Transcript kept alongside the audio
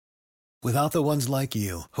Without the ones like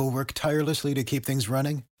you, who work tirelessly to keep things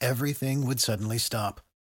running, everything would suddenly stop.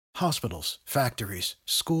 Hospitals, factories,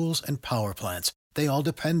 schools, and power plants, they all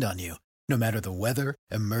depend on you. No matter the weather,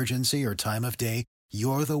 emergency, or time of day,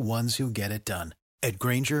 you're the ones who get it done. At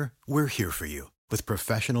Grainger, we're here for you with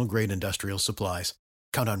professional-grade industrial supplies.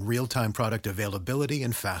 Count on real-time product availability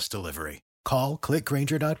and fast delivery. Call,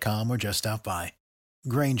 clickgrainger.com, or just stop by.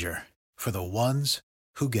 Grainger, for the ones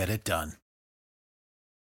who get it done.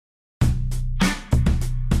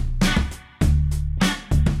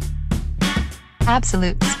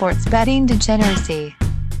 Absolute sports betting degeneracy.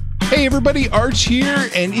 Hey everybody, Arch here,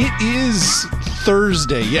 and it is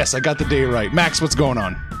Thursday. Yes, I got the day right. Max, what's going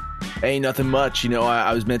on? Hey, nothing much. You know,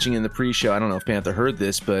 I was mentioning in the pre-show, I don't know if Panther heard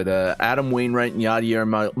this, but Adam Wainwright and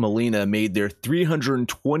Yadier Molina made their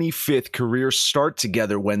 325th career start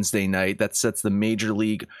together Wednesday night. That sets the major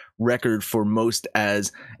league record for most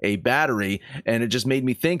as a battery, and it just made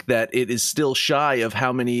me think that it is still shy of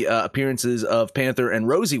how many appearances of Panther and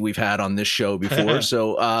Rosie we've had on this show before.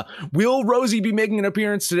 So will Rosie be making an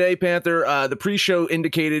appearance today, Panther? The pre-show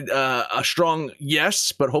indicated a strong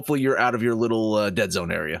yes, but hopefully you're out of your little dead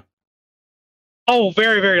zone area. Oh,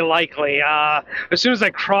 very, very likely. As soon as I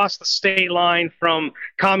cross the state line from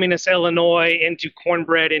communist Illinois into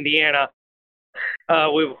cornbread Indiana,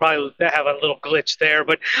 we will probably have a little glitch there.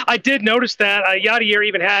 But I did notice that Yadier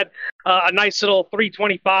even had a nice little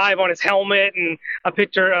 325 on his helmet and a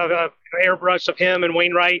picture of an airbrush of him and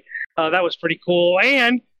Wainwright. That was pretty cool.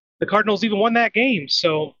 And the Cardinals even won that game.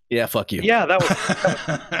 So yeah, fuck you. Yeah, that was.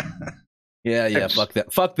 yeah. Fuck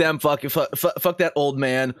that. Fuck them. Fuck that old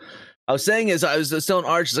man. I was saying is I was telling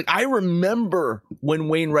Arch, like, I remember when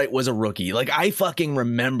Wainwright was a rookie. Like, I fucking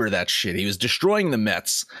remember that shit. He was destroying the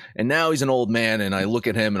Mets, and now he's an old man, and I look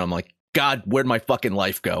at him, and I'm like, God, where'd my fucking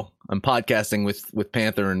life go? I'm podcasting with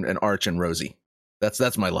Panther and Arch and Rosie.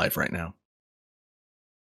 That's my life right now.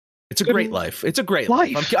 It's a great life. It's a great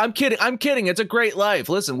life. I'm kidding. It's a great life.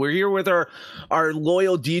 Listen, we're here with our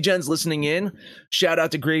loyal D-Gens listening in. Shout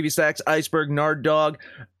out to Gravy Stacks, Iceberg, Nard Dog,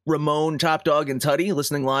 Ramon, Top Dog, and Tutty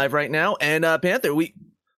listening live right now. And Panther,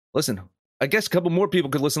 listen, I guess a couple more people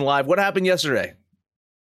could listen live. What happened yesterday?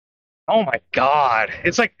 Oh my God.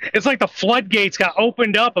 It's like the floodgates got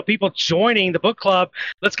opened up of people joining the book club.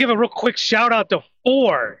 Let's give a real quick shout out to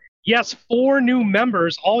 4 new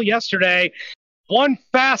members all yesterday. One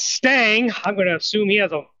fast Stang, I'm going to assume he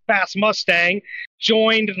has a fast Mustang,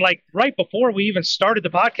 joined like right before we even started the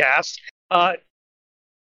podcast.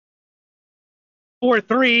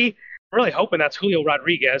 4-3, really hoping that's Julio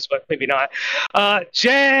Rodriguez, but maybe not.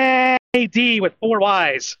 JD with 4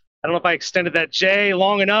 Ys. I don't know if I extended that J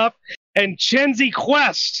long enough. And Chenzi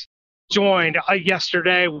Quest joined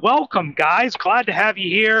yesterday. Welcome, guys. Glad to have you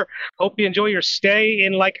here. Hope you enjoy your stay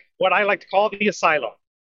in like what I like to call the asylum.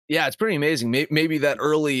 Yeah, it's pretty amazing. Maybe that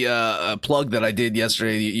early plug that I did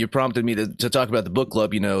yesterday, you prompted me to talk about the book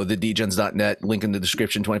club, the dgens.net, link in the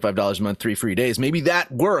description, $25 a month, 3 free days. Maybe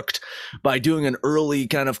that worked by doing an early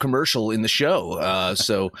kind of commercial in the show.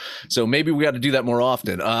 So maybe we got to do that more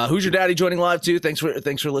often. Who's Your Daddy joining live too? Thanks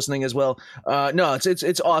for listening as well. No,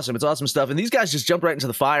 it's awesome. It's awesome stuff. And these guys just jump right into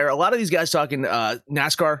the fire. A lot of these guys talking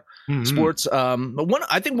NASCAR sports.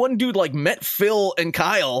 I think one dude like met Phil and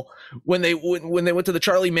Kyle when they went to the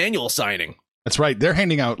Charlie Manuel signing. That's right. They're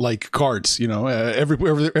handing out like cards,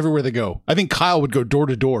 everywhere they go. I think Kyle would go door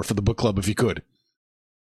to door for the book club if he could.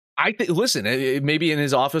 Listen, maybe in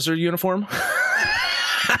his officer uniform.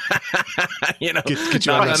 Get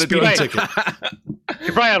you on a speeding ticket.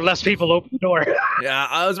 You probably have less people open the door. Yeah,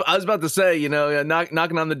 I was about to say,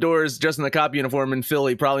 knocking on the doors just in the cop uniform in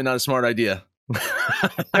Philly, probably not a smart idea.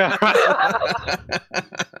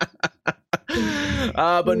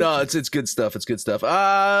 But no, it's good stuff. It's good stuff.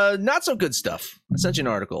 Not so good stuff. I sent you an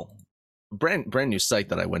article. Brand new site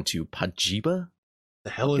that I went to. Pajiba? The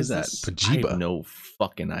hell is that? Pajiba? I have no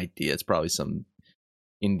fucking idea. It's probably some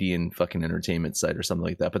Indian fucking entertainment site or something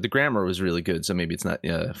like that. But the grammar was really good, so maybe it's not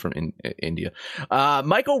from India.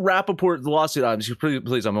 Michael Rappaport's lawsuit.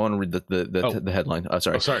 Please, I want to read the headline.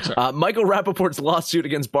 Sorry. Michael Rappaport's lawsuit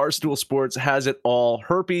against Barstool Sports has it all: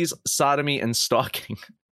 herpes, sodomy, and stalking.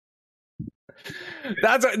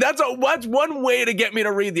 That's one way to get me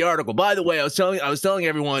to read the article. By the way, I was telling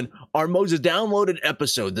everyone our most downloaded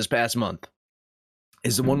episode this past month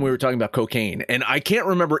is the one we were talking about cocaine, and I can't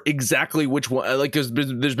remember exactly which one. Like, there's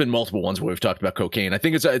been multiple ones where we've talked about cocaine. I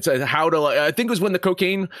think it's how to. I think it was when the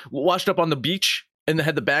cocaine washed up on the beach and they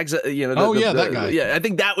had the bags. That guy. Yeah, I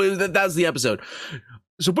think that was the episode.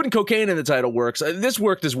 So putting cocaine in the title works. This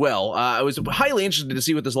worked as well. I was highly interested to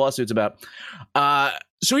see what this lawsuit's about.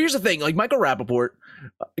 So here's the thing: like Michael Rappaport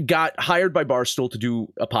got hired by Barstool to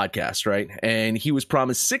do a podcast, right? And he was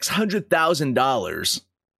promised $600,000.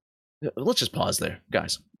 Let's just pause there,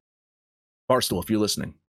 guys. Barstool, if you're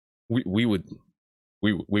listening, we would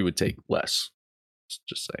take less.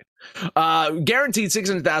 Just saying. Guaranteed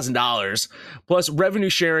 $600,000 plus revenue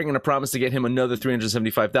sharing and a promise to get him another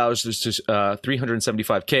 $375 to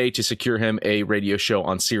 $375K to secure him a radio show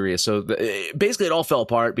on Sirius. So basically, it all fell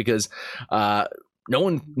apart because no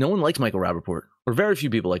one likes Michael Rappaport, or very few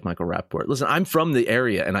people like Michael Rappaport. Listen, I'm from the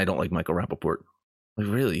area and I don't like Michael Rappaport. Like,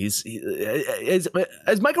 really, is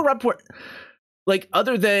Michael Rappaport, like,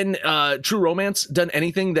 other than True Romance, done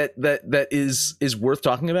anything that is worth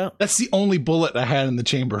talking about? That's the only bullet I had in the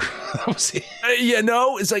chamber. That was it.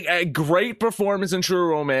 It's like a great performance in True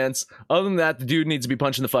Romance. Other than that, the dude needs to be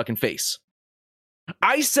punched in the fucking face.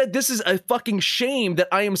 I said this is a fucking shame that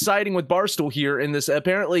I am siding with Barstool here in this.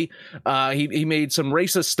 Apparently, he made some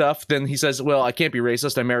racist stuff. Then he says, well, I can't be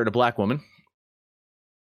racist. I married a black woman.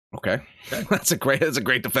 Okay. That's a great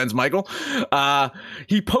defense, Michael.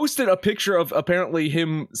 He posted a picture of apparently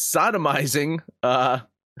him sodomizing the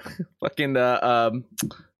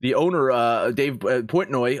owner, Dave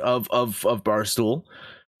Portnoy of Barstool.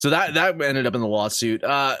 So that ended up in the lawsuit.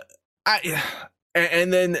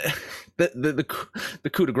 And then the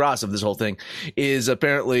coup de grace of this whole thing is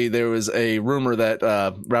apparently there was a rumor that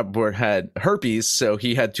Rappaport had herpes, so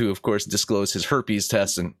he had to, of course, disclose his herpes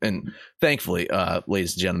test, and thankfully,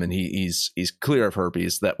 ladies and gentlemen, he's clear of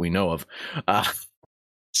herpes that we know of.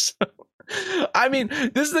 So, I mean,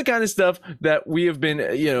 this is the kind of stuff that we have been,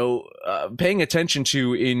 paying attention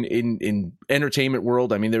to in entertainment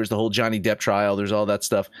world. I mean, there's the whole Johnny Depp trial. There's all that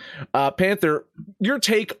stuff. Panther, your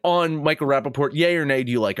take on Michael Rappaport? Yay or nay?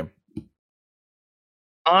 Do you like him?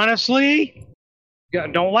 Honestly,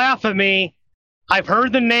 don't laugh at me. I've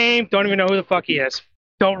heard the name. Don't even know who the fuck he is.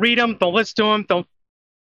 Don't read him. Don't listen to him. Don't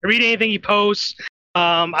read anything he posts.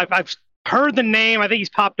 I've heard the name. I think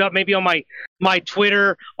he's popped up maybe on my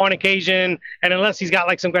Twitter on occasion. And unless he's got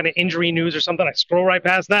like some kind of injury news or something, I scroll right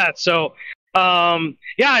past that. So,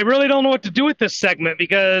 I really don't know what to do with this segment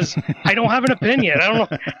because I don't have an opinion. I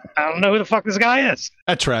don't know who the fuck this guy is.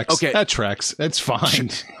 That tracks. Okay. That tracks. That's fine.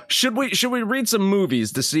 Should we read some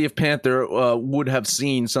movies to see if Panther would have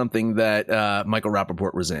seen something that Michael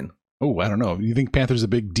Rappaport was in? Oh, I don't know. You think Panther's a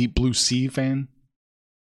big Deep Blue Sea fan?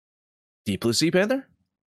 Deep Blue Sea Panther?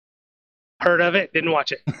 Heard of it, didn't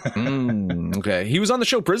watch it. Okay. He was on the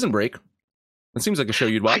show Prison Break. That seems like a show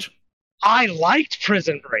you'd watch. I liked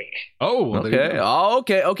Prison Break. Oh,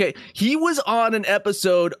 okay. Okay. He was on an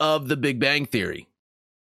episode of The Big Bang Theory.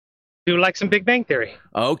 Do like some Big Bang Theory.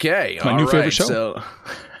 Okay. My new favorite show. So,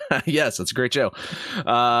 yes, it's a great show.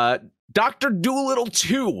 Dr. Dolittle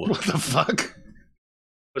 2. What the fuck?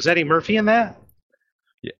 Was Eddie Murphy in that?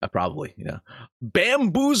 Yeah, probably. Yeah.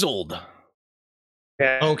 Bamboozled.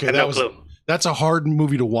 Yeah, okay, that's a hard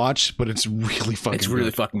movie to watch, but it's really fucking It's really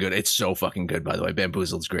fucking good. It's so fucking good, by the way.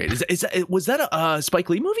 Bamboozeled's great. Was that a Spike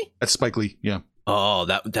Lee movie? That's Spike Lee, yeah. Oh,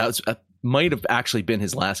 that might have actually been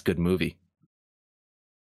his last good movie.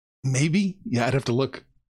 Maybe? Yeah, I'd have to look.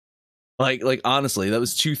 Like honestly, that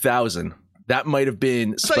was 2000. That might have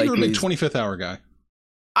been I thought you were a big 25th Hour guy.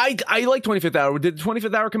 I like 25th Hour. Did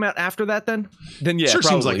 25th Hour come out after that then? Then yeah, sure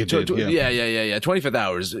probably. Seems like it did. Yeah. 25th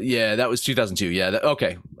Hours. Yeah, that was 2002. Yeah,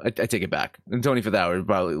 okay. I take it back. And 25th Hour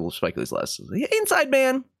probably will Spike Lee's less. Inside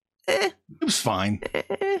Man. It was fine.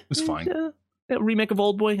 It was fine. Remake of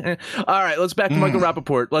Old Boy. All right, let's back to Michael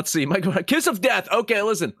Rappaport. Let's see. Kiss of Death. Okay,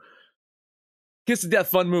 listen. Kiss of Death,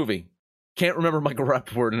 fun movie. Can't remember Michael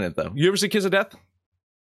Rappaport in it though. You ever see Kiss of Death?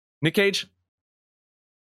 Nick Cage?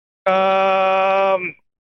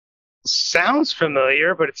 Sounds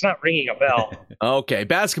familiar, but it's not ringing a bell. Okay,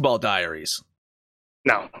 Basketball Diaries.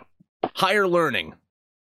 No. Higher Learning.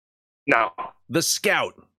 No. The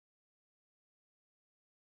Scout.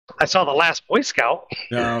 I saw The Last Boy Scout.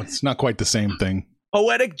 No, it's not quite the same thing.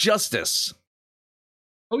 Poetic Justice.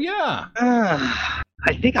 Oh, yeah. I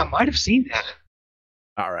think I might have seen that.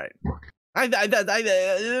 All right.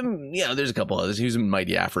 There's a couple others. He was in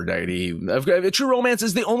Mighty Aphrodite. True Romance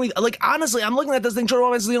is the only, like, honestly, I'm looking at this thing. True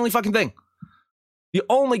Romance is the only fucking thing. The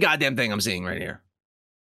only goddamn thing I'm seeing right here.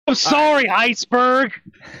 I'm sorry, Iceberg.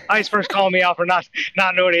 Iceberg's calling me out for not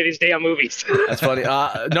knowing any of these damn movies. That's funny.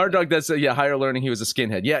 Nardog does say, Higher Learning, he was a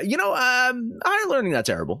skinhead. Yeah, Higher Learning, not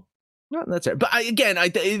terrible. Not that's terrible. But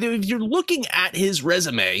if you're looking at his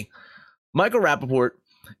resume, Michael Rappaport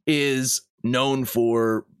is known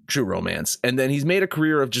for True Romance, and then he's made a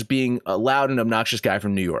career of just being a loud and obnoxious guy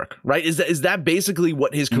from New York, right? Is that basically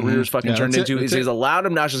what his career is fucking turned into? He's a loud,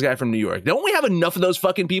 obnoxious guy from New York. Don't we have enough of those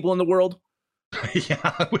fucking people in the world? Yeah,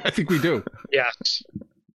 I think we do. Yes.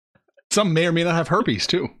 Some may or may not have herpes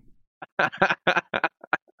too.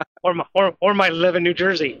 Or might live in New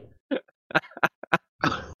Jersey.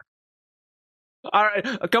 All right,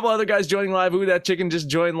 a couple other guys joining live. Ooh, that chicken just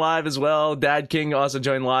joined live as well. Dad King also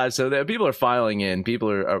joined live. So people are filing in. People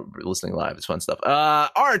are listening live. It's fun stuff.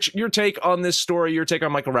 Arch, your take on this story, your take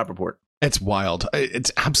on Michael Rappaport. It's wild.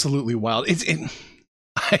 It's absolutely wild.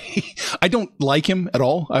 I don't like him at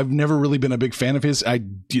all. I've never really been a big fan of his. I've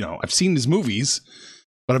seen his movies,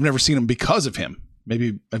 but I've never seen him because of him.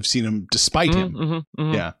 Maybe I've seen him despite him.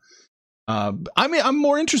 Mm-hmm. Yeah. I'm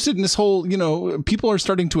more interested in this whole, people are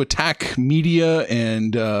starting to attack media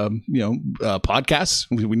and, podcasts.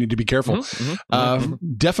 We need to be careful.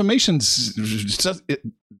 Defamation's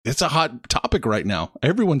it's a hot topic right now.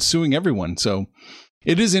 Everyone's suing everyone. So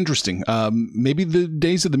it is interesting. Maybe the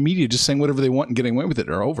days of the media just saying whatever they want and getting away with it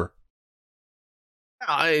are over.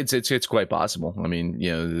 It's quite possible. I mean,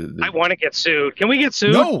 I want to get sued. Can we get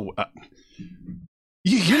sued? No.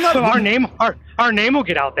 You're not. Our name will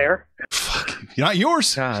get out there. Fuck. Not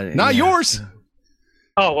yours. God, not yours.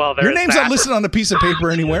 Oh well, your name's not listed on a piece of paper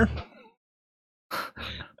anywhere.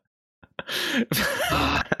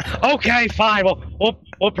 Okay, fine.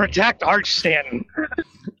 We'll protect Arch Stanton.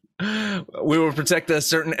 We will protect a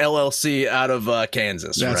certain LLC out of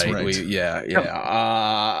Kansas. That's right.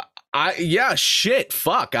 Shit.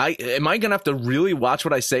 Fuck. Am I gonna have to really watch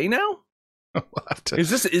what I say now? We'll have to. Is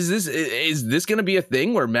this going to be a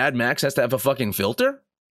thing where Mad Max has to have a fucking filter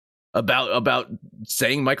about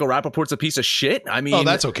saying Michael Rappaport's a piece of shit? I mean,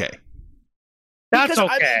 that's okay. That's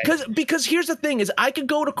okay. Because here's the thing: is I could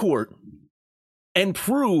go to court and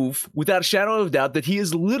prove without a shadow of a doubt that he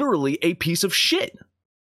is literally a piece of shit.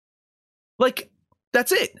 Like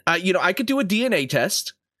that's it. I could do a DNA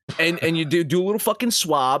test. And you do a little fucking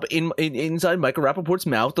swab inside Michael Rappaport's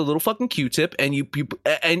mouth, a little fucking Q-tip, and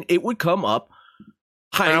and it would come up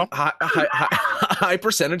high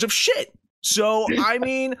percentage of shit. So I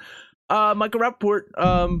mean, Michael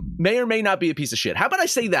Rappaport may or may not be a piece of shit. How about I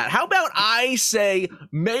say that? How about I say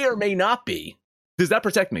may or may not be? Does that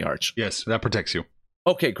protect me, Arch? Yes, that protects you.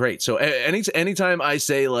 Okay, great. So anytime I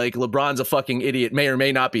say like LeBron's a fucking idiot, may or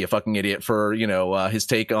may not be a fucking idiot for his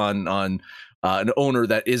take on an owner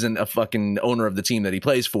that isn't a fucking owner of the team that he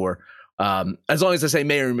plays for. As long as I say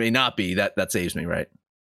may or may not be, that saves me, right?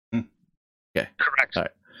 Okay. Correct. All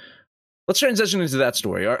right. Let's transition into that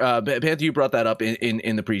story. Panther, you brought that up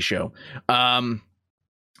in the pre-show. The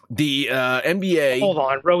NBA. Hold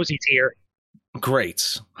on, Rosie's here.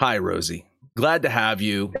 Great. Hi, Rosie. Glad to have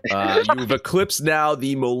you. You've eclipsed now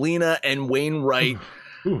the Molina and Wainwright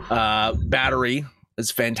battery.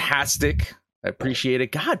 It's fantastic. I appreciate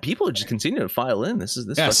it. God, people just continue to file in. This is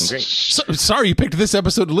fucking great. Sorry you picked this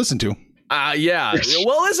episode to listen to. Yeah.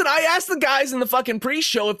 Well, listen, I asked the guys in the fucking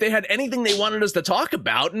pre-show if they had anything they wanted us to talk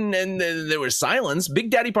about, and there was silence.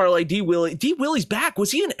 Big Daddy Parlay, D Willie's back.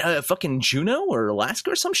 Was he in fucking Juneau or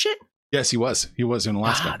Alaska or some shit? Yes, he was. He was in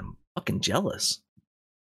Alaska. God, I'm fucking jealous.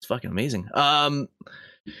 It's fucking amazing.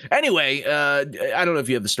 Anyway, I don't know if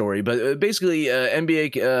you have the story, but basically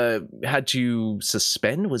NBA had to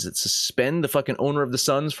suspend the fucking owner of the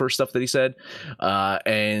Suns for stuff that he said.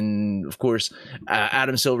 And of course,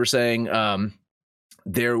 Adam Silver saying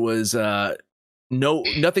there was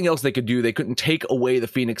nothing else they could do. They couldn't take away the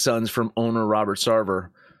Phoenix Suns from owner Robert Sarver. ...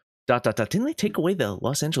 Didn't they take away the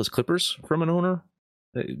Los Angeles Clippers from an owner?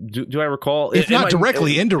 Do I recall? If not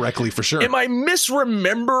directly, indirectly, for sure. Am I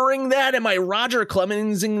misremembering that? Am I Roger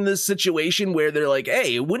Clemensing this situation where they're like,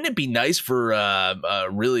 hey, wouldn't it be nice for a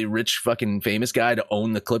really rich fucking famous guy to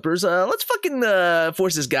own the Clippers? Let's fucking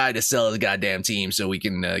force this guy to sell his goddamn team so we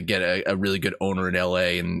can get a really good owner in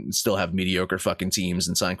LA and still have mediocre fucking teams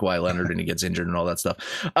and sign Kawhi Leonard and he gets injured and all that stuff.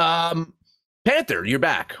 Panther, you're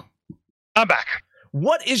back. I'm back.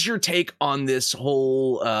 What is your take on this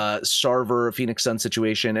whole Sarver Phoenix Suns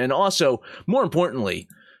situation? And also, more importantly,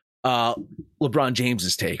 LeBron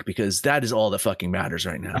James's take, because that is all that fucking matters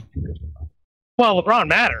right now. Well, LeBron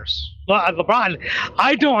matters. LeBron,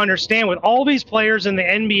 I don't understand with all these players in the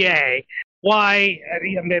NBA why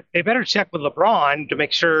they better check with LeBron to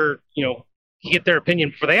make sure, get their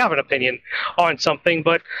opinion before they have an opinion on something.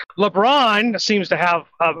 But LeBron seems to have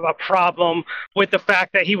a problem with the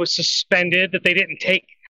fact that he was suspended, that they didn't take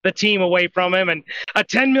the team away from him, and a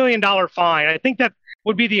 $10 million fine. I think that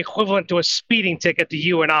would be the equivalent to a speeding ticket to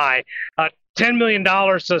you and I. $10 million to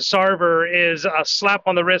Sarver is a slap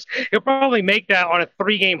on the wrist. He'll probably make that on a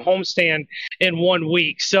 3-game homestand in 1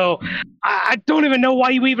 week. So I don't even know why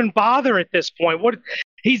you even bother at this point.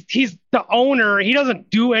 He's the owner. He doesn't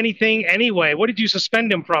do anything anyway. What did you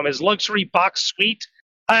suspend him from? His luxury box suite?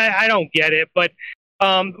 I don't get it, but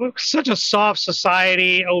such a soft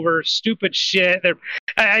society over stupid shit.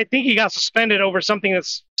 I think he got suspended over something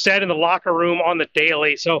that's said in the locker room on the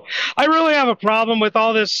daily. So I really have a problem with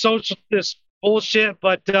all this bullshit,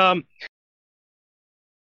 but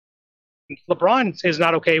LeBron is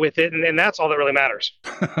not okay with it, and that's all that really matters.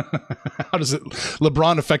 How does it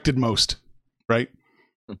LeBron affected most, right?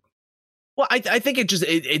 Well, I think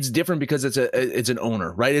it's different because it's an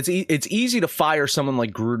owner, right? It's easy to fire someone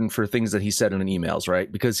like Gruden for things that he said in emails,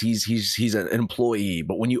 right? Because he's an employee.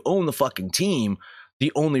 But when you own the fucking team,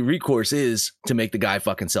 the only recourse is to make the guy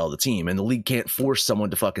fucking sell the team, and the league can't force someone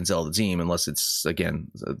to fucking sell the team unless it's, again,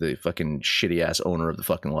 the fucking shitty ass owner of the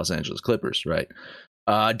fucking Los Angeles Clippers, right?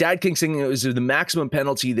 Dad King saying it was the maximum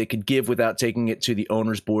penalty they could give without taking it to the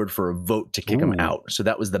owner's board for a vote to kick him out. So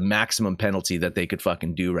that was the maximum penalty that they could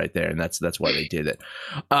fucking do right there, and that's why they did it.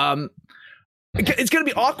 It's going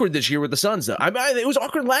to be awkward this year with the Suns, though. I mean, it was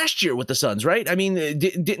awkward last year with the Suns, right? I mean,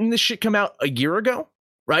 didn't this shit come out a year ago,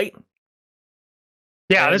 right?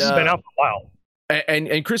 Yeah, this has been out for a while.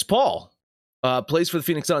 And Chris Paul plays for the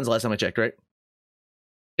Phoenix Suns last time I checked, right?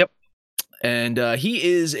 And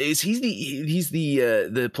he's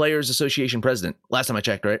the Players Association president. Last time I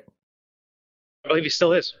checked, right? I believe he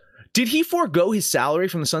still is. Did he forego his salary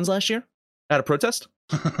from the Suns last year out of protest?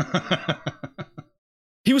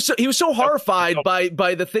 He was so horrified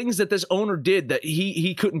by the things that this owner did that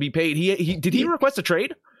he couldn't be paid. Did he request a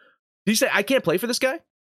trade? Did he say, I can't play for this guy?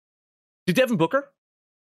 Did Devin Booker?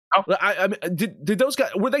 Oh. I mean, did those guys,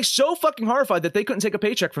 were they so fucking horrified that they couldn't take a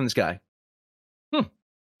paycheck from this guy?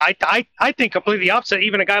 I think completely opposite.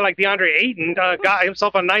 Even a guy like DeAndre Ayton got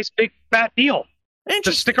himself a nice big fat deal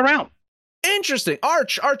to stick around. Interesting.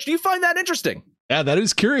 Arch, do you find that interesting? Yeah, that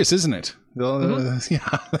is curious, isn't it?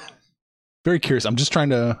 Yeah, very curious. I'm just trying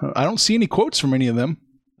to. I don't see any quotes from any of them.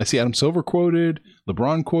 I see Adam Silver quoted,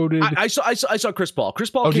 LeBron quoted. I saw Chris Paul. Chris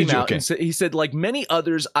Paul came out and he said, like many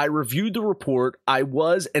others, I reviewed the report. I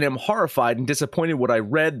was and am horrified and disappointed what I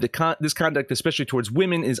read. This conduct, especially towards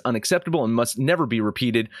women, is unacceptable and must never be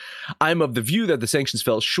repeated. I'm of the view that the sanctions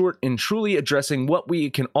fell short in truly addressing what we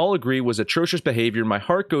can all agree was atrocious behavior. My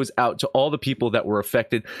heart goes out to all the people that were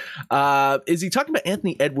affected. Is he talking about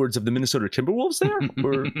Anthony Edwards of the Minnesota Timberwolves there?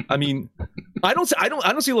 Or I mean, I don't see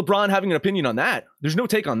LeBron having an opinion on that. There's no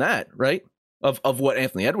take on that, right? Of what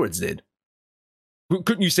Anthony Edwards did.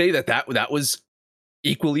 Couldn't you say that was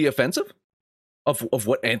equally offensive of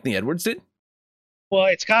what Anthony Edwards did? Well,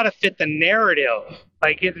 it's got to fit the narrative.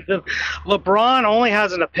 Like LeBron only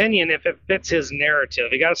has an opinion if it fits his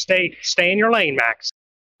narrative. You got to stay in your lane, Max.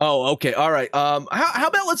 Oh, okay, all right. How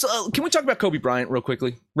about can we talk about Kobe Bryant real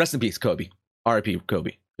quickly? Rest in peace, Kobe. R.I.P.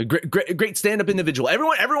 Kobe. A great stand-up individual.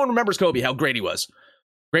 Everyone remembers Kobe, how great he was.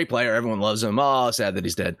 Great player. Everyone loves him. Oh, sad that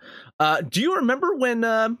he's dead. Do you remember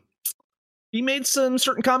when he made some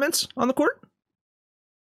certain comments on the court?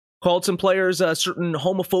 Called some players certain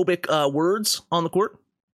homophobic words on the court?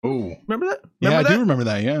 Oh. Remember that? I do remember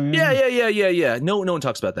that. Yeah. No one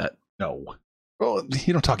talks about that. No. Well,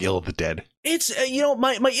 you don't talk ill of the dead. It's,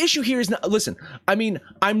 my issue here is not, listen, I mean,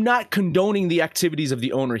 I'm not condoning the activities of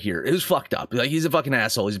the owner here. It was fucked up. Like, he's a fucking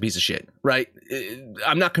asshole. He's a piece of shit, right?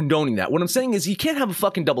 I'm not condoning that. What I'm saying is you can't have a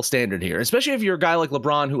fucking double standard here, especially if you're a guy like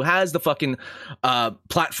LeBron who has the fucking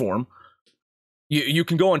platform. You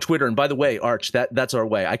can go on Twitter, and by the way, Arch, that's our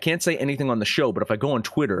way. I can't say anything on the show, but if I go on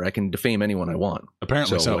Twitter, I can defame anyone I want.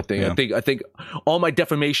 Apparently so. I think all my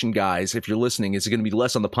defamation guys, if you're listening, is going to be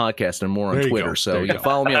less on the podcast and more on Twitter. So you can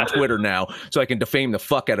follow me on Twitter now, so I can defame the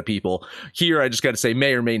fuck out of people. Here, I just got to say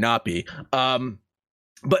may or may not be.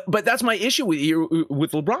 But that's my issue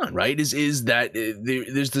with LeBron, right? Is that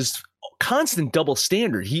there's this constant double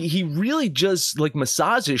standard. He really just like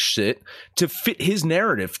massages shit to fit his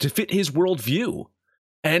narrative, to fit his worldview.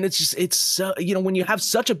 And it's when you have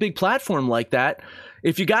such a big platform like that,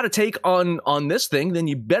 if you got to take on this thing, then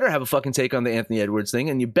you better have a fucking take on the Anthony Edwards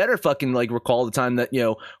thing, and you better fucking like recall the time that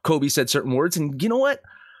Kobe said certain words. And you know what?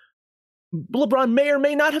 LeBron may or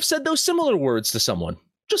may not have said those similar words to someone.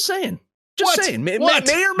 Just saying. Saying. May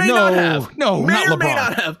or may not have. No, may not or LeBron. may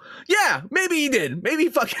not have. Yeah, maybe he did. Maybe he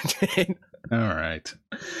fucking did. All right.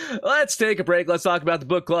 Let's take a break. Let's talk about the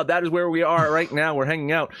book club. That is where we are right now. We're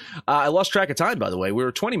hanging out. I lost track of time, by the way. We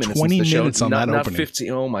were 20 minutes into the show. 20 minutes on that not opening. 15.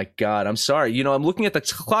 Oh, my God. I'm sorry. I'm looking at the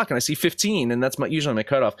clock and I see 15, and that's usually my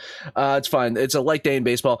cutoff. It's fine. It's a light day in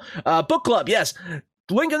baseball. Book club, yes.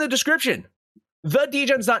 Link in the description.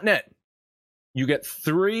 TheDgens.net. You get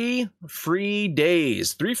 3 free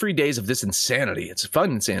days. 3 free days of this insanity. It's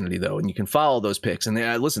fun insanity, though, and you can follow those picks. And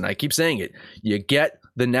listen, I keep saying it. You get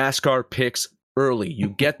the NASCAR picks early. You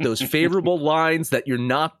get those favorable lines that you're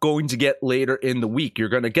not going to get later in the week. You're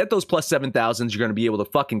going to get those plus 7,000s. You're going to be able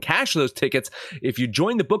to fucking cash those tickets if you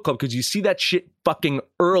join the book club, because you see that shit fucking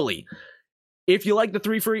early. If you like the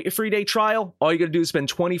 3 free day trial, all you got to do is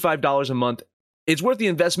spend $25 a month. It's worth the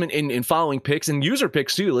investment in following picks and user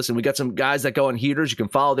picks too. Listen, we got some guys that go on heaters. You can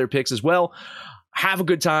follow their picks as well. Have a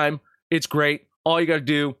good time. It's great. All you got to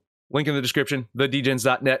do, link in the description,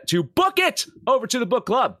 thedgens.net, to book it over to the book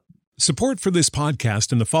club. Support for this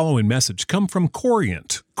podcast and the following message come from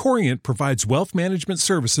Corient. Corient provides wealth management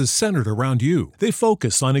services centered around you. They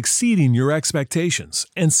focus on exceeding your expectations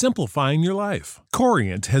and simplifying your life.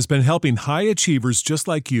 Corient has been helping high achievers just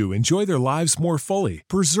like you enjoy their lives more fully,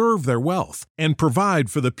 preserve their wealth, and provide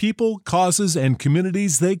for the people, causes, and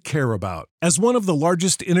communities they care about. As one of the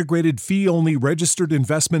largest integrated fee-only registered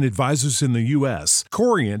investment advisors in the U.S.,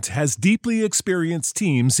 Corient has deeply experienced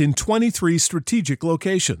teams in 23 strategic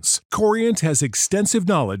locations. Corient has extensive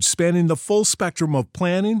knowledge spanning the full spectrum of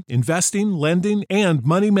planning, investing, lending, and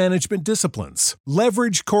money management disciplines.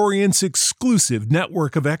 Leverage Corient's exclusive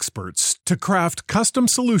network of experts to craft custom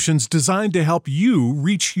solutions designed to help you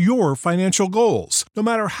reach your financial goals, no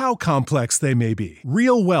matter how complex they may be.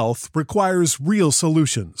 Real wealth requires real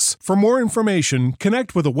solutions. For more information,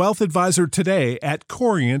 connect with a wealth advisor today at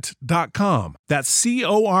Corient.com. That's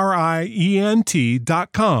Corient.com.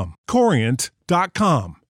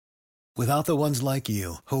 Corient.com. Without the ones like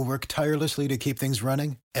you, who work tirelessly to keep things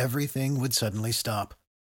running, everything would suddenly stop.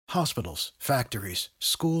 Hospitals, factories,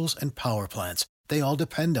 schools, and power plants, they all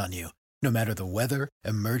depend on you. No matter the weather,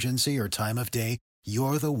 emergency, or time of day,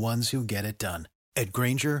 you're the ones who get it done. At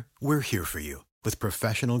Grainger, we're here for you with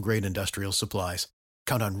professional-grade industrial supplies.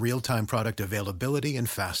 Count on real-time product availability and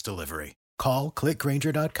fast delivery. Call, click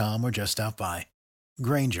Grainger.com, or just stop by.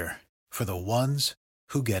 Grainger, for the ones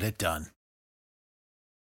who get it done.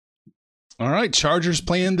 All right, Chargers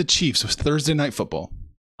playing the Chiefs. It's Thursday Night Football.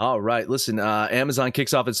 All right, listen, Amazon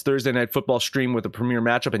kicks off its Thursday Night Football stream with a premiere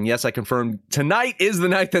matchup, and yes, I confirm tonight is the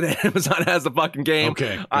night that Amazon has the fucking game.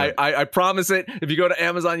 Okay, I promise it. If you go to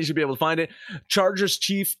Amazon, you should be able to find it. Chargers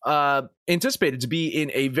Chief anticipated to be in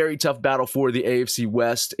a very tough battle for the AFC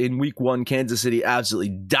West. In week 1, Kansas City absolutely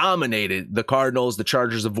dominated the Cardinals. The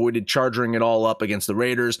Chargers avoided charging it all up against the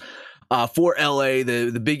Raiders. For LA,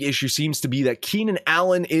 the big issue seems to be that Keenan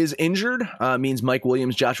Allen is injured. Means Mike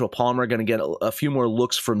Williams, Joshua Palmer are going to get a few more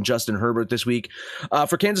looks from Justin Herbert this week.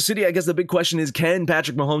 For Kansas City, I guess the big question is, can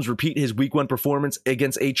Patrick Mahomes repeat his week 1 performance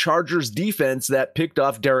against a Chargers defense that picked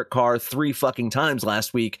off Derek Carr 3 fucking times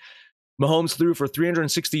last week? Mahomes threw for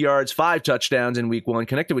 360 yards, 5 touchdowns in week 1,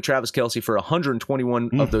 connected with Travis Kelce for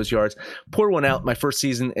 121 of those yards. Pour one out, my first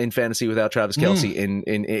season in fantasy without Travis Kelce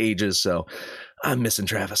in ages, so I'm missing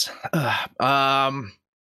Travis.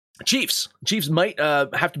 Chiefs might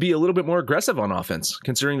have to be a little bit more aggressive on offense,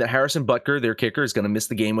 considering that Harrison Butker, their kicker, is going to miss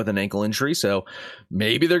the game with an ankle injury. So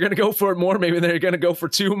maybe they're going to go for it more. Maybe they're going to go for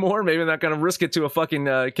 2 more. Maybe they're not going to risk it to a fucking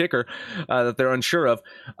kicker that they're unsure of.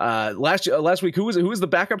 Last week, who was the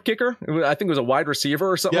backup kicker? I think it was a wide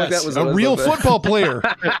receiver or something like that. Was a real football player.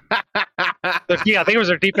 Yeah, I think it was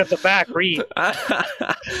their defensive back, Reed.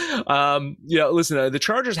 Listen, the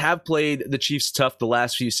Chargers have played the Chiefs tough the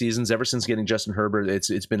last few seasons. Ever since getting Justin Herbert,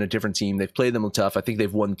 it's been a different team. They've played them tough. I think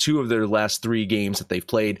they've won 2 of their last 3 games that they've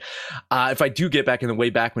played. If I do get back in the way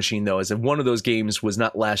back machine, though, is that one of those games was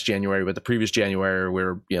not last January, but the previous January,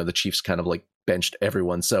 where the Chiefs kind of like benched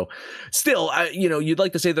everyone. So still, you'd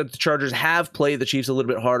like to say that the Chargers have played the Chiefs a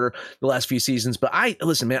little bit harder the last few seasons, but I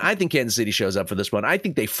think Kansas City shows up for this one. I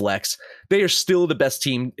think they flex. They are still the best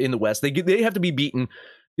team in the West. They have to be beaten.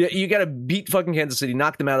 You got to beat fucking Kansas City,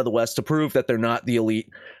 knock them out of the West to prove that they're not the elite.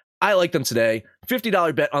 I like them today.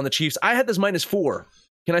 $50 bet on the Chiefs. I had this -4.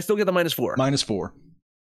 Can I still get the -4? -4.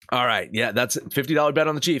 All right. Yeah, that's it. $50 bet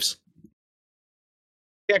on the Chiefs.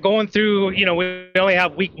 Yeah, going through, we only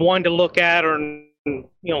have week 1 to look at, or,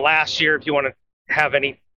 last year, if you want to have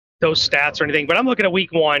those stats or anything. But I'm looking at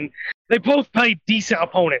week 1. They both played decent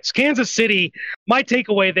opponents. Kansas City, my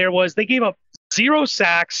takeaway there was they gave up 0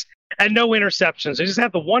 sacks and no interceptions. They just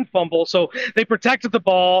had the 1 fumble, so they protected the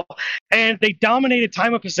ball, and they dominated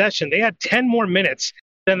time of possession. They had 10 more minutes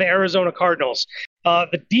than the Arizona Cardinals.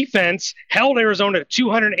 The defense held Arizona to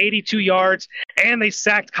 282 yards, and they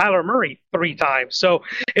sacked Kyler Murray 3 times. So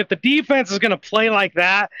if the defense is going to play like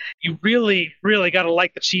that, you really, really got to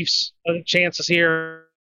like the Chiefs' chances here.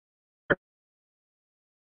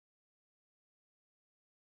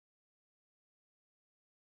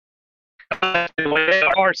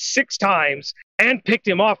 Are 6 times and picked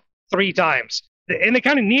him off 3 times, and they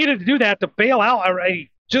kind of needed to do that to bail out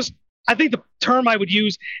I think the term I would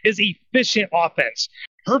use is efficient offense.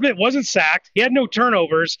 Herbert wasn't sacked. He had no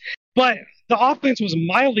turnovers, but the offense was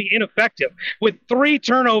mildly ineffective. With 3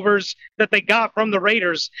 turnovers that they got from the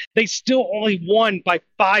Raiders, they still only won by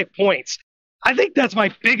 5 points. I think that's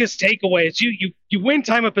my biggest takeaway. Is you win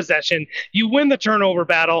time of possession, you win the turnover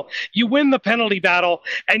battle, you win the penalty battle,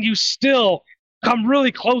 and you still come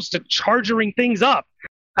really close to charging things up.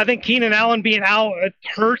 I think Keenan Allen being out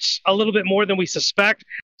hurts a little bit more than we suspect.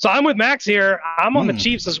 So I'm with Max here. I'm on the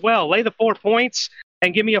Chiefs as well. Lay the 4 points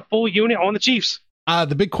and give me a full unit on the Chiefs.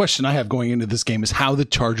 The big question I have going into this game is how the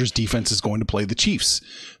Chargers defense is going to play the Chiefs.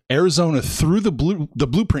 Arizona threw the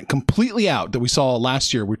blueprint completely out that we saw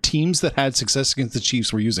last year, where teams that had success against the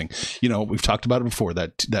Chiefs were using. You know, we've talked about it before,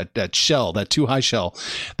 that shell, that too high shell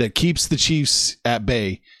that keeps the Chiefs at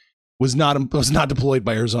bay was not deployed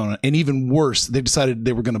by Arizona. And even worse, they decided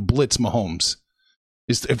they were going to blitz Mahomes.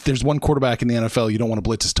 If there's one quarterback in the NFL you don't want to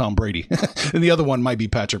blitz, is Tom Brady. And the other one might be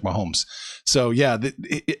Patrick Mahomes. So, yeah,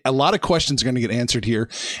 a lot of questions are going to get answered here.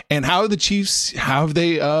 And how the Chiefs, how have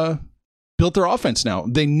they built their offense now?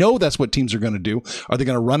 They know that's what teams are going to do. Are they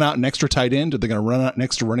going to run out an extra tight end? Are they going to run out an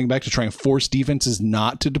extra running back to try and force defenses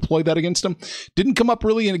not to deploy that against them? Didn't come up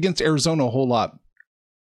really against Arizona a whole lot.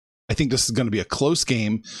 I think this is going to be a close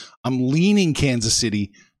game. I'm leaning Kansas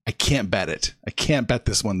City. I can't bet it. I can't bet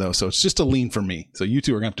this one, though. So it's just a lean for me. So you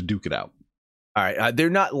two are going to have to duke it out. All right. They're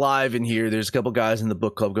not live in here. There's a couple guys in the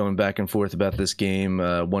book club going back and forth about this game.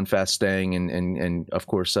 One Fast Stang and of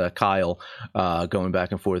course, Kyle going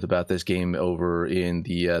back and forth about this game over in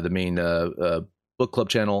the main book club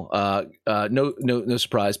channel. No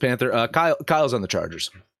surprise. Panther. Kyle's on the Chargers.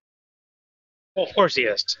 Well, of course he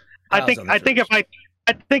is. I think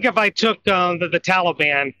if I took the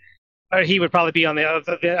Taliban, he would probably be on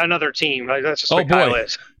another team. Like, that's just what Kyle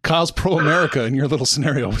is. Kyle's pro-America in your little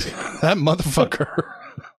scenario. That motherfucker.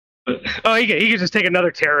 Oh, he could just take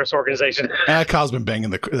another terrorist organization. Kyle's been banging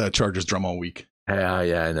the Chargers drum all week. Yeah,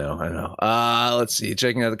 I know. Let's see.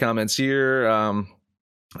 Checking out the comments here.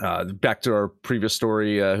 Back to our previous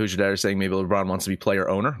story, who's your dad saying maybe LeBron wants to be player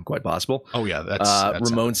owner, quite possible. Oh yeah, that's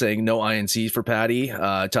Ramon saying no INC for Patty.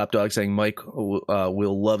 Top Dog saying Mike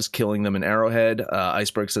Will loves killing them in Arrowhead.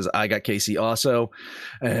 Iceberg says I got KC also,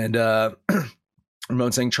 and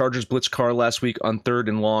Ramon saying Chargers blitz Carr last week on 3rd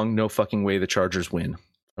and long. No fucking way the Chargers win.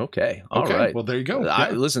 Okay. All right. Well, there you go.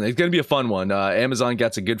 Listen, it's going to be a fun one. Amazon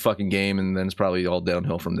gets a good fucking game, and then it's probably all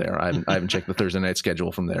downhill from there. I haven't checked the Thursday night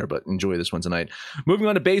schedule from there, but enjoy this one tonight. Moving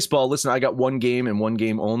on to baseball. Listen, I got one game and one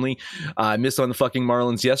game only. I missed on the fucking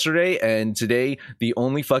Marlins yesterday, and today the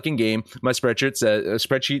only fucking game my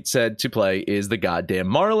spreadsheet said to play is the goddamn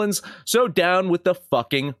Marlins. So down with the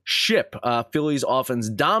fucking ship. Phillies offense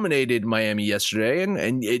dominated Miami yesterday,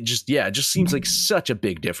 and it just seems like such a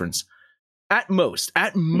big difference. At most,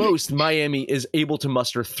 Miami is able to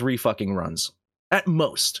muster 3 fucking runs. At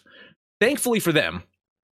most. Thankfully for them,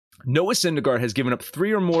 Noah Syndergaard has given up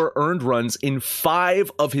 3 or more earned runs in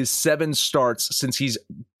 5 of his 7 starts since he's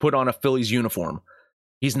put on a Phillies uniform.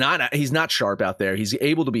 He's not sharp out there. He's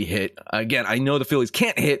able to be hit. Again, I know the Phillies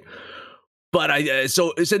can't hit, but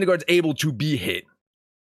so Syndergaard's able to be hit.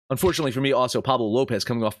 Unfortunately for me, also, Pablo Lopez,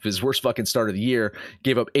 coming off his worst fucking start of the year,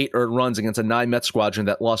 gave up 8 earned runs against a 9 Mets squadron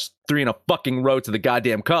that lost 3 in a fucking row to the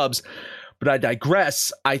goddamn Cubs. But I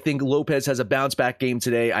digress. I think Lopez has a bounce back game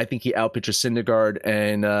today. I think he outpitches Syndergaard,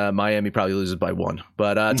 and Miami probably loses by 1.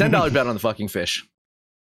 But $10 bet on the fucking fish.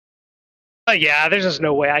 Yeah, there's just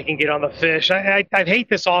no way I can get on the fish. I hate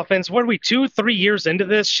this offense. What are we, 2-3 years into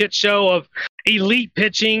this shit show of elite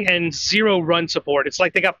pitching and 0 run support? It's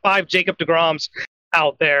like they got 5 Jacob deGroms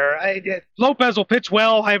out there. Lopez will pitch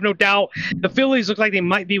well, I have no doubt. The Phillies look like they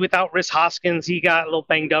might be without Rhys Hoskins. He got a little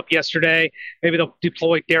banged up yesterday. Maybe they'll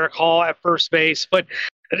deploy Derek Hall at first base. But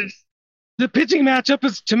the pitching matchup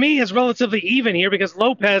is relatively even here because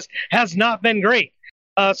Lopez has not been great.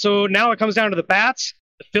 So now it comes down to the bats.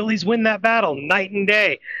 The Phillies win that battle night and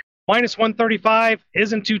day. Minus 135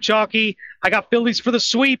 isn't too chalky. I got Phillies for the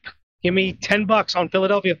sweep. Give me $10 on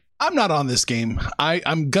Philadelphia. I'm not on this game.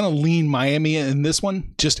 I'm going to lean Miami in this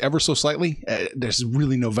one just ever so slightly. There's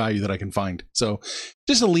really no value that I can find. So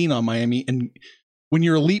just a lean on Miami. And when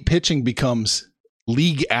your elite pitching becomes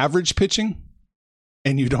league average pitching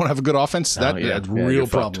and you don't have a good offense, that's real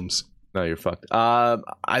problems. No, you're fucked.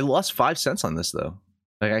 I lost 5 cents on this, though.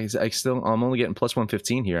 Like I'm only getting plus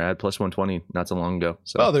 115 here. I had plus 120 not so long ago.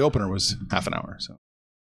 So. Well, the opener was half an hour.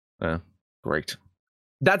 So great.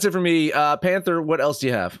 That's it for me. Panther, what else do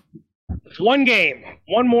you have? One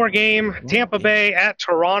more game. Tampa Bay at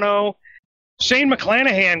Toronto. Shane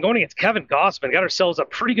McClanahan going against Kevin Gossman. Got ourselves a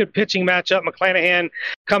pretty good pitching matchup. McClanahan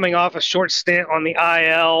coming off a short stint on the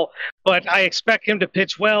IL, but I expect him to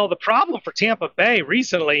pitch well. The problem for Tampa Bay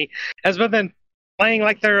recently has been them playing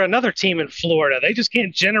like they're another team in Florida. They just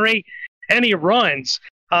can't generate any runs.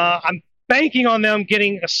 I'm banking on them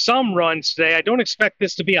getting some runs today. I don't expect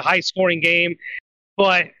this to be a high-scoring game,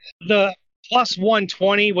 but the plus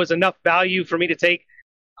 120 was enough value for me to take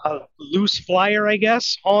a loose flyer, I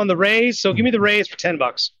guess, on the Rays. So give me the Rays for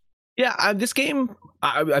 $10. Yeah, this game,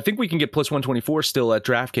 I think we can get plus 124 still at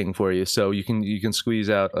DraftKings for you, so you can squeeze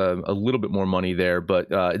out a little bit more money there. But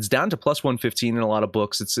it's down to plus 115 in a lot of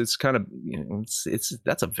books. It's kind of, it's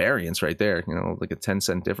that's a variance right there. Like a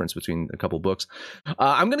 10-cent difference between a couple books.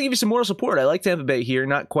 I'm going to give you some moral support. I like Tampa Bay here,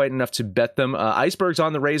 not quite enough to bet them. Iceberg's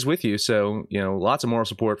on the Rays with you, so lots of moral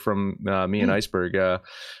support from me and Iceberg.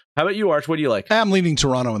 How about you, Arch? What do you like? I'm leaning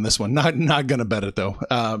Toronto in this one. Not going to bet it, though.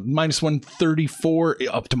 Minus 134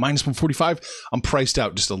 up to minus 145. I'm priced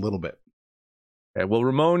out just a little bit. Okay, well,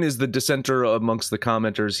 Ramon is the dissenter amongst the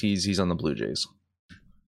commenters. He's on the Blue Jays.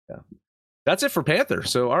 Yeah, that's it for Panther.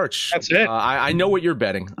 So, Arch. That's it. I know what you're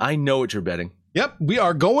betting. Yep, we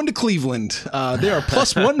are going to Cleveland. They are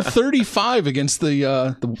plus 135 against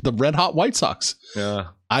the Red Hot White Sox. Yeah.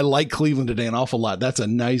 I like Cleveland today an awful lot. That's a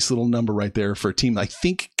nice little number right there for a team I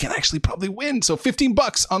think can actually probably win. So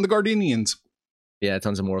 $15 on the Gardenians. Yeah,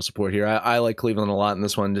 tons of moral support here. I like Cleveland a lot in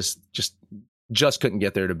this one. Just couldn't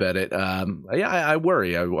get there to bet it. I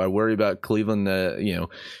worry. I worry about Cleveland.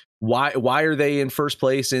 Why are they in first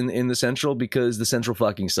place in the Central? Because the Central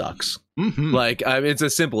fucking sucks. Mm-hmm. It's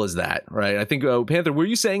as simple as that, right? I think Panther, were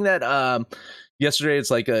you saying that yesterday?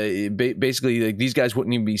 It's like basically like these guys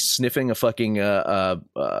wouldn't even be sniffing a fucking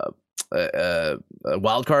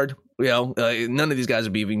wild card. None of these guys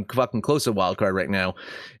would be even fucking close to a wild card right now,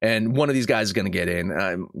 and one of these guys is going to get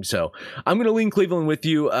in. So I'm going to lean Cleveland with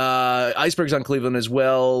you. Iceberg's on Cleveland as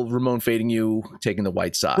well. Ramon fading you, taking the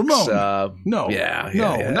White Sox. Ramon, no,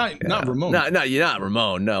 not Ramon. You're not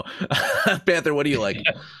Ramon. No, Panther. What do you like?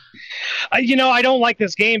 I don't like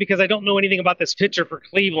this game because I don't know anything about this pitcher for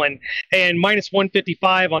Cleveland, and minus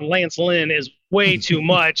 155 on Lance Lynn is way too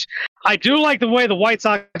much. I do like the way the White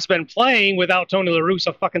Sox have been playing without Tony La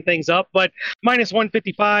Russa fucking things up, but minus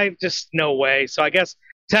 155, just no way. So I guess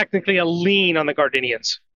technically a lean on the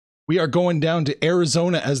Gardenians. We are going down to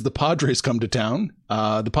Arizona as the Padres come to town.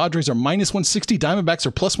 The Padres are minus 160. Diamondbacks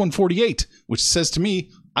are plus 148, which says to me,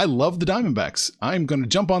 I love the Diamondbacks. I'm going to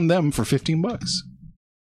jump on them for $15.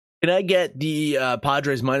 Can I get the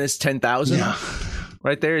Padres minus 10,000? Yeah.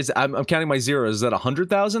 Right there I'm counting my zeros. Is that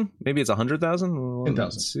 100,000? Maybe it's 100,000.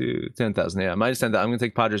 10,000. 10,000. Yeah, minus 10,000. I'm going to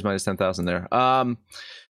take Padres minus 10,000 there. I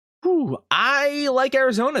like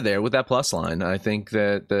Arizona there with that plus line. I think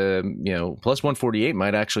that the plus 148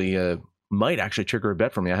 might actually trigger a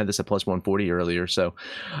bet for me. I had this at plus 140 earlier. So,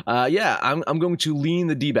 I'm going to lean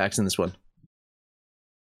the D-backs in this one.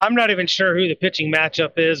 I'm not even sure who the pitching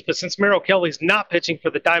matchup is, but since Merrill Kelly's not pitching for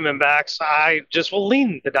the Diamondbacks, I just will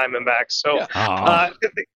lean the Diamondbacks. So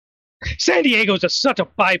San Diego's just such a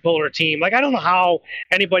bipolar team. Like, I don't know how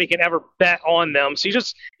anybody can ever bet on them. So you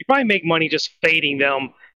probably make money just fading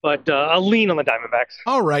them, but I'll lean on the Diamondbacks.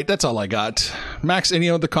 All right, that's all I got. Max, any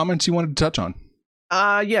other comments you wanted to touch on?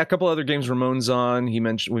 A couple other games Ramon's on. We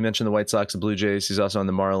mentioned the White Sox, the Blue Jays. He's also on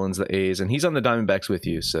the Marlins, the A's, and he's on the Diamondbacks with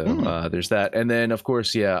you. So there's that. And then, of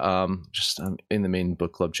course, just in the main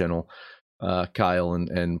book club channel, Kyle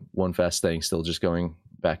and One Fast Thing still just going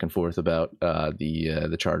back and forth about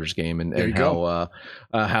the Chargers game and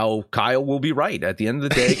how Kyle will be right at the end of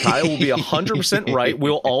the day. Kyle will be 100% right.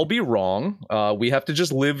 We'll all be wrong. We have to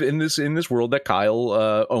just live in this world that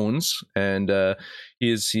Kyle owns, and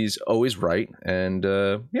he's always right. And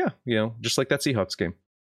just like that Seahawks game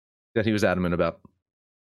that he was adamant about.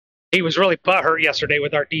 He was really butthurt yesterday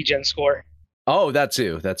with our DGen score. Oh, that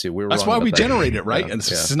too. That's why we generate it, right? And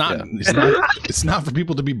it's not for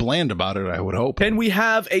people to be bland about it, I would hope. Can we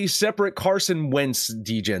have a separate Carson Wentz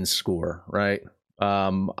DGen score, right?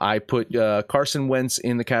 I put Carson Wentz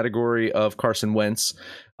in the category of Carson Wentz.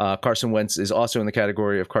 Carson Wentz is also in the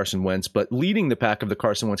category of Carson Wentz, but leading the pack of the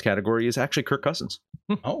Carson Wentz category is actually Kirk Cousins.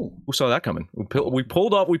 Oh, who saw that coming? We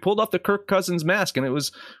pulled off the Kirk Cousins mask, and it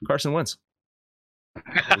was Carson Wentz.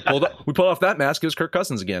 We pulled off that mask. It was Kirk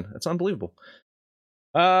Cousins again. That's unbelievable.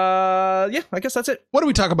 I guess that's it. What do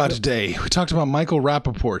we talk about today? We talked about Michael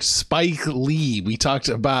Rappaport, Spike Lee. We talked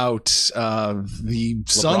about the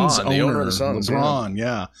Suns owner, of the Suns, LeBron.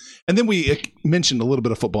 Yeah. And then we mentioned a little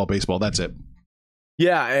bit of football, baseball. That's it.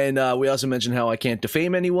 Yeah, and we also mentioned how I can't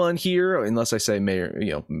defame anyone here unless I say may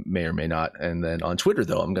or may not. And then on Twitter,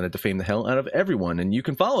 though, I'm going to defame the hell out of everyone. And you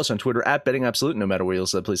can follow us on Twitter at Betting Absolute. No matter where you'll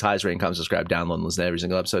say, please highest rate, comment, subscribe, download, and listen to every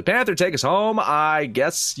single episode. Panther, take us home. I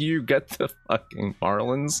guess you get the fucking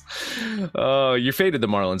Marlins. Oh, you faded the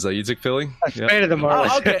Marlins, though. You took Philly? I faded the Marlins.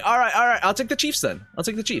 Oh, okay, all right. I'll take the Chiefs then. I'll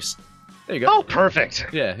take the Chiefs. There you go. Oh, perfect.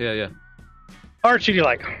 Yeah. Arch, who do you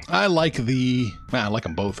like? I like I like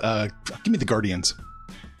them both. Give me the Guardians.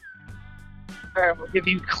 All right, we'll give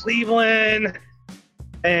you Cleveland,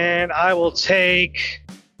 and I'll take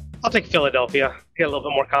Philadelphia. Get a little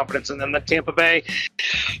bit more confidence in them than Tampa Bay.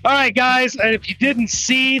 All right, guys, and if you didn't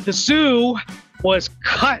see, the zoo was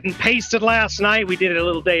cut and pasted last night. We did it a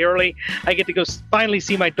little day early. I get to go finally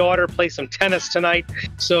see my daughter play some tennis tonight,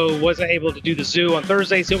 so wasn't able to do the zoo on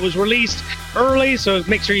Thursday. So it was released early, so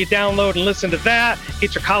make sure you download and listen to that.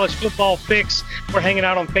 Get your college football fix. We're hanging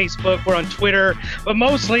out on Facebook. We're on Twitter. But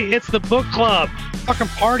mostly, it's the book club. Fucking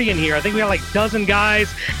partying here. I think we got like a dozen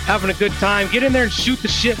guys having a good time. Get in there and shoot the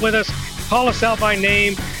shit with us. Call us out by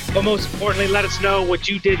name. But most importantly, let us know what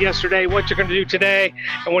you did yesterday, what you're going to do today.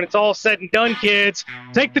 And when it's all said and done, kids,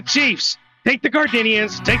 take the Chiefs, take the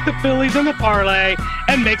Gardenians, take the Phillies and the parlay,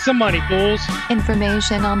 and make some money, fools.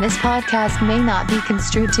 Information on this podcast may not be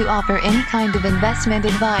construed to offer any kind of investment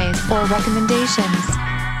advice or recommendations.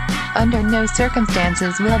 Under no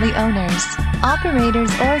circumstances will the owners,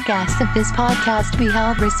 operators, or guests of this podcast be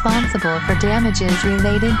held responsible for damages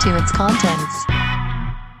related to its contents.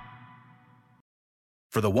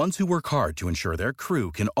 For the ones who work hard to ensure their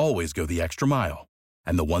crew can always go the extra mile,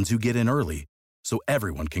 and the ones who get in early so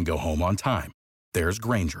everyone can go home on time, there's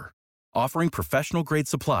Grainger, offering professional-grade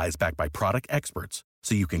supplies backed by product experts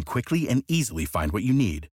so you can quickly and easily find what you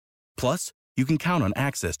need. Plus, you can count on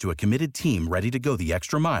access to a committed team ready to go the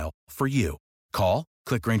extra mile for you. Call,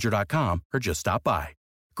 click Grainger.com, or just stop by.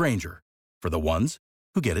 Grainger, for the ones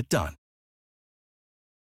who get it done.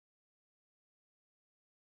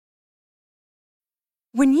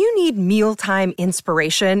 When you need mealtime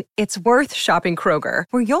inspiration, it's worth shopping Kroger,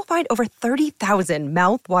 where you'll find over 30,000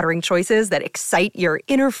 mouth-watering choices that excite your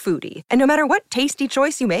inner foodie. And no matter what tasty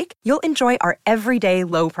choice you make, you'll enjoy our everyday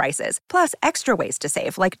low prices, plus extra ways to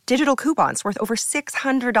save, like digital coupons worth over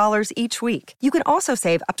 $600 each week. You can also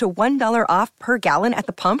save up to $1 off per gallon at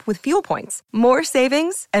the pump with fuel points. More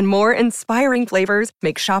savings and more inspiring flavors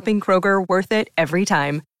make shopping Kroger worth it every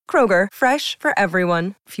time. Kroger, fresh for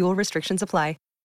everyone. Fuel restrictions apply.